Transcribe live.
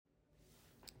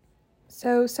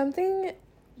First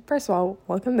of all,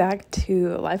 welcome back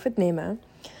to Life with Nema.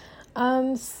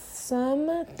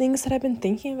 Some things that I've been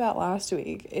thinking about last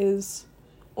week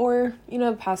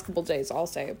the past couple days, I'll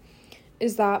say,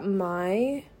 is that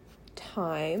my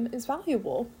time is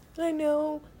valuable. I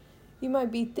know you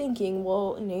might be thinking,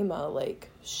 well, Nema,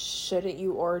 shouldn't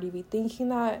you already be thinking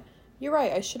that? You're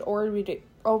right, I should already be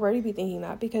thinking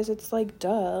that, because it's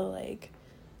duh,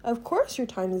 of course your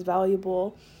time is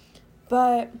valuable,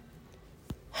 but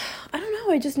I don't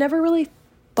know, I just never really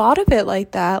thought of it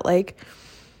like that.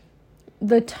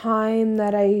 The time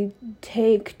that I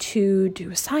take to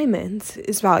do assignments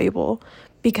is valuable,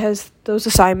 because those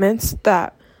assignments,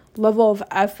 that level of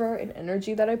effort and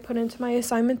energy that I put into my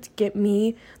assignments, get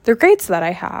me the grades that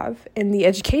I have, and the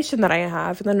education that I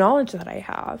have, and the knowledge that I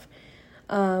have,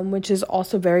 which is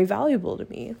also very valuable to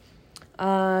me.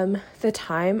 The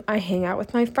time I hang out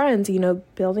with my friends,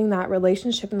 building that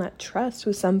relationship and that trust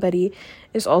with somebody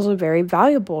is also very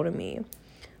valuable to me.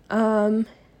 And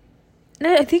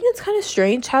I think it's kind of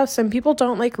strange how some people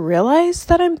don't realize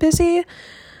that I'm busy,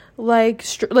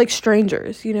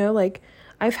 strangers,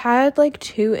 I've had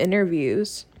 2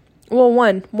 interviews. Well,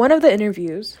 one of the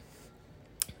interviews,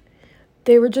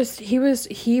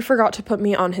 he forgot to put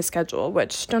me on his schedule,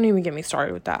 which don't even get me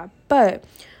started with that. But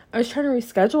I was trying to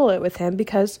reschedule it with him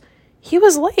because he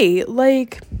was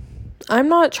late. I'm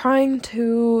not trying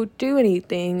to do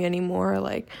anything anymore.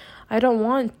 I don't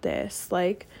want this.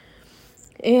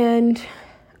 And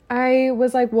I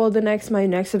was well, my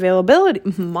next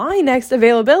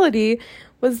availability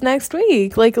was next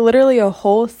week. Literally a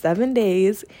whole 7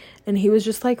 days. And he was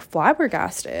just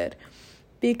flabbergasted,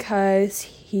 because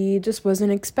he just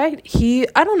wasn't I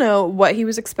don't know what he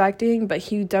was expecting, but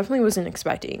he definitely wasn't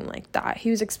expecting that. He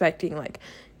was expecting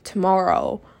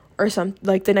tomorrow or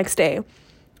the next day.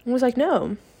 I was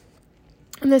no.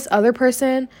 And this other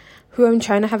person who I'm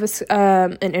trying to have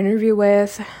an interview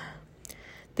with,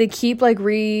 they keep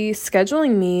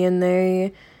rescheduling me, and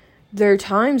their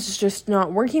times is just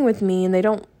not working with me, and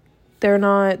they're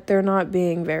not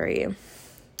being very,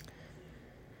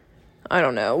 I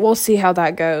don't know. We'll see how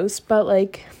that goes. But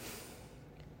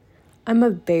I'm a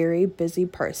very busy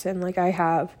person.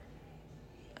 I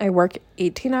work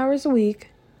 18 hours a week.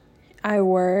 I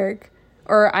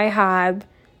have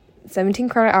 17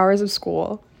 credit hours of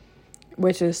school,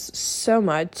 which is so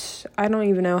much. I don't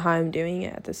even know how I'm doing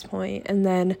it at this point. And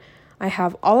then I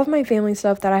have all of my family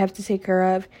stuff that I have to take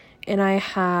care of, and I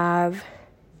have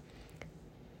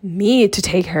me to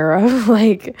take care of.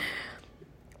 And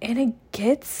it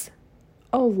gets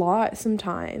a lot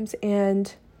sometimes,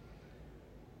 and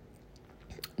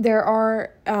there are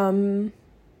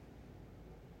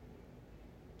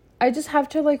I just have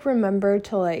to remember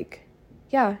to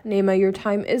yeah, Nema, your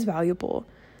time is valuable.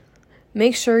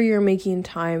 Make sure you're making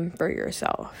time for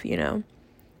yourself,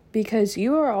 because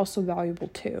you are also valuable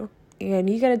too, and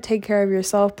you got to take care of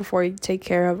yourself before you take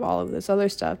care of all of this other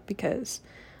stuff, because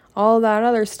all that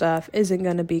other stuff isn't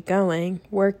going to be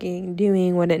working,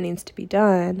 doing what it needs to be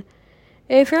done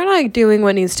if you're not doing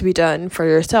what needs to be done for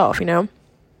yourself,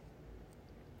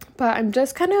 But I'm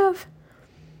just kind of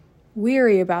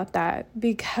weary about that,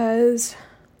 because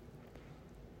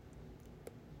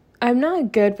I'm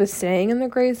not good with staying in the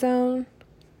gray zone.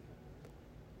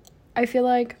 I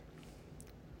feel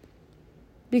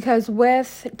because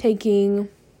with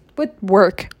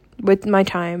work, with my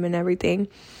time and everything,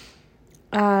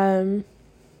 you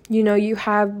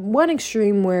have one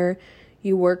extreme where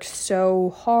you work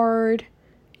so hard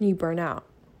and you burn out.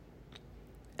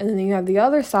 And then you have the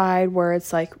other side where it's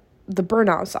the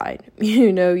burnout side.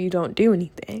 You don't do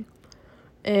anything.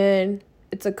 And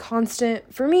it's a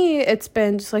constant, for me, it's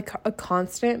been just a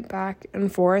constant back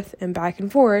and forth and back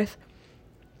and forth.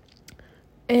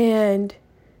 And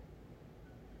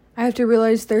I have to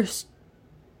realize there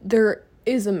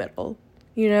is a middle,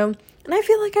 And I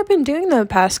feel I've been doing that the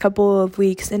past couple of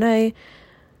weeks, and I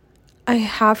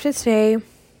have to say,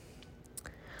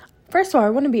 first of all, I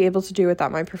want to be able to do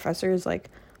without my professors,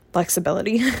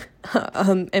 flexibility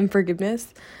and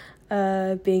forgiveness,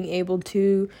 being able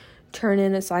to turn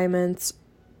in assignments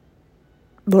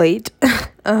late,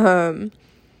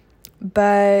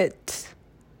 but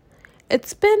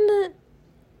it's been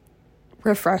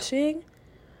refreshing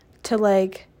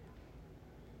to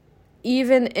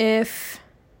even if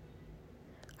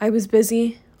I was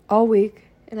busy all week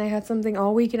and I had something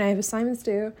all week and I have assignments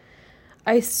due,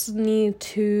 I need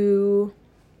to,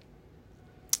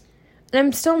 and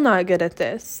I'm still not good at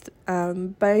this,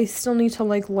 but I still need to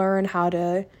learn how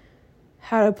to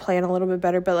plan a little bit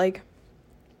better. But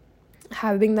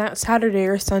having that Saturday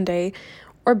or Sunday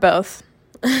or both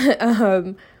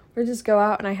or just go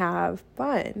out and I have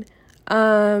fun.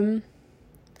 And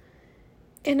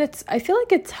I feel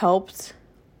like it's helped.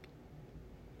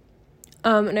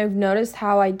 And I've noticed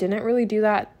how I didn't really do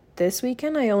that this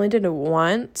weekend. I only did it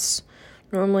once.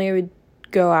 Normally I would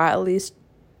go out at least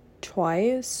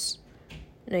twice,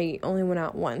 and I only went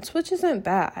out once, which isn't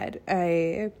bad.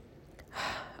 I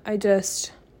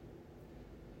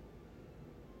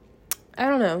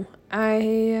don't know.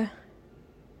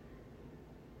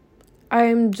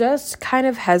 I'm just kind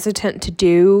of hesitant to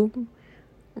do,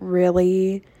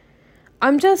 really.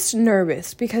 I'm just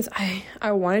nervous because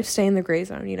I want to stay in the gray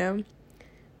zone, you know?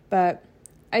 But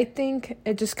I think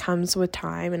it just comes with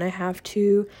time, and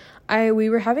we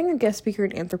were having a guest speaker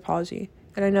in anthropology,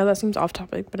 and I know that seems off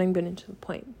topic, but I'm getting to the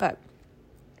point. But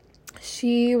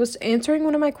she was answering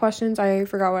one of my questions. I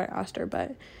forgot what I asked her,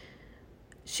 but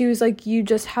she was like, you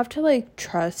just have to, like,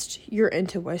 trust your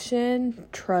intuition,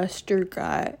 trust your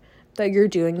gut, that you're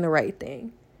doing the right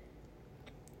thing.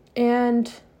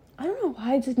 And I don't know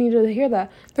why I just needed to hear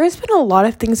that. There's been a lot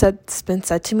of things that's been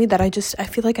said to me that I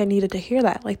feel like I needed to hear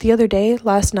that. Like the other day,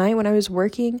 last night, when I was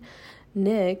working,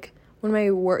 Nick,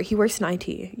 he works in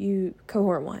IT,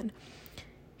 cohort 1.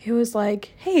 He was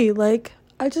like, hey, like,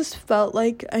 I just felt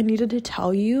like I needed to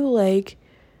tell you, like,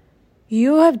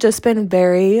 you have just been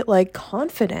very, like,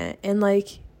 confident, and,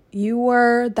 like, you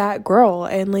were that girl,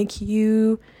 and, like,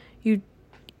 you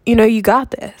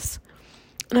got this.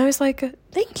 And I was like,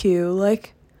 thank you.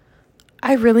 Like,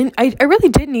 I really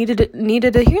did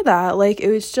needed to hear that. Like,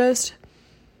 it was just,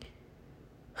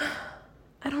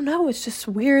 I don't know, it's just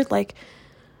weird. Like,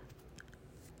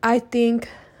 I think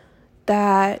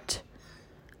that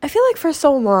I feel like for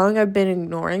so long I've been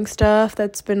ignoring stuff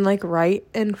that's been, like, right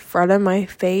in front of my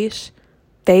face.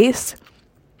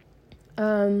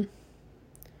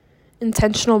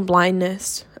 Intentional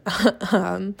blindness,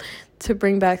 to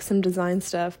bring back some design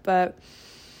stuff. But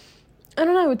I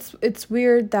don't know, it's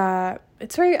weird that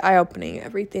it's very eye-opening,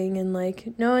 everything, and,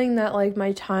 like, knowing that, like,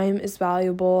 my time is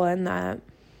valuable, and that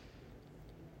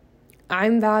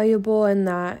I'm valuable, and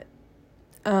that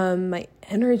my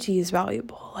energy is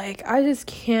valuable. Like, I just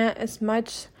can't, as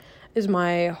much as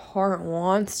my heart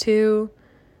wants to,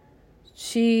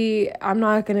 I'm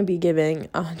not going to be giving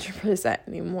 100%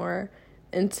 anymore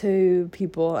into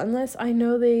people unless I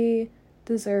know they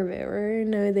deserve it or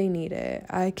know they need it.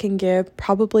 I can give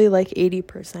probably like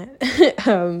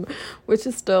 80%, which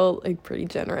is still, like, pretty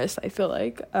generous, I feel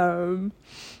like. I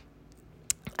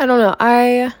don't know.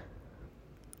 I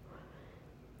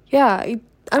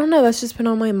don't know, that's just been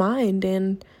on my mind,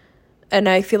 and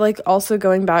I feel like also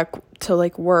going back to,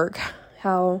 like, work,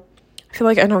 how I feel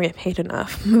like I don't get paid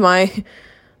enough. My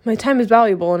time is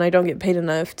valuable, and I don't get paid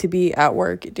enough to be at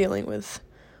work dealing with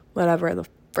whatever the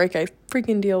frick I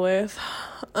freaking deal with.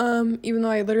 Even though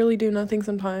I literally do nothing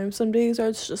sometimes. Some days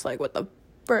it's just like, what the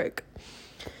frick?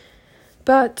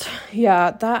 But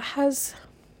yeah, that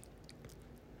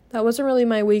wasn't really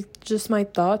my week, just my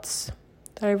thoughts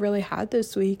that I really had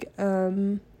this week.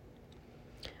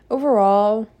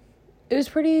 Overall, it was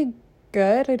pretty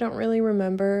good. I don't really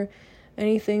remember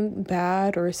anything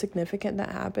bad or significant that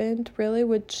happened, really,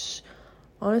 which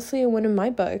honestly, it went in my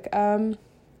book. I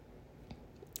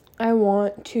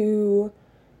want to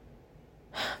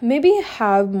maybe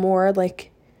have more,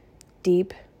 like,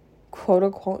 deep, quote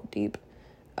unquote deep,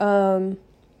 podcasts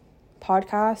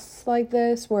like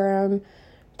this, where I'm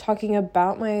talking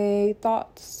about my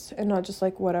thoughts and not just,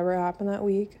 like, whatever happened that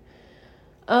week.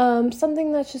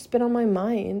 Something that's just been on my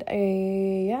mind.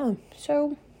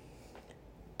 So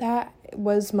that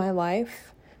was my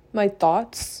life, my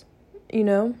thoughts,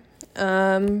 for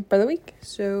the week.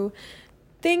 So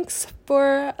thanks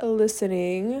for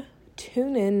listening.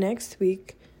 Tune in next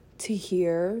week to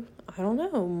hear, I don't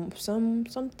know,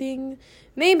 something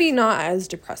maybe not as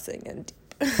depressing and deep.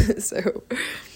 So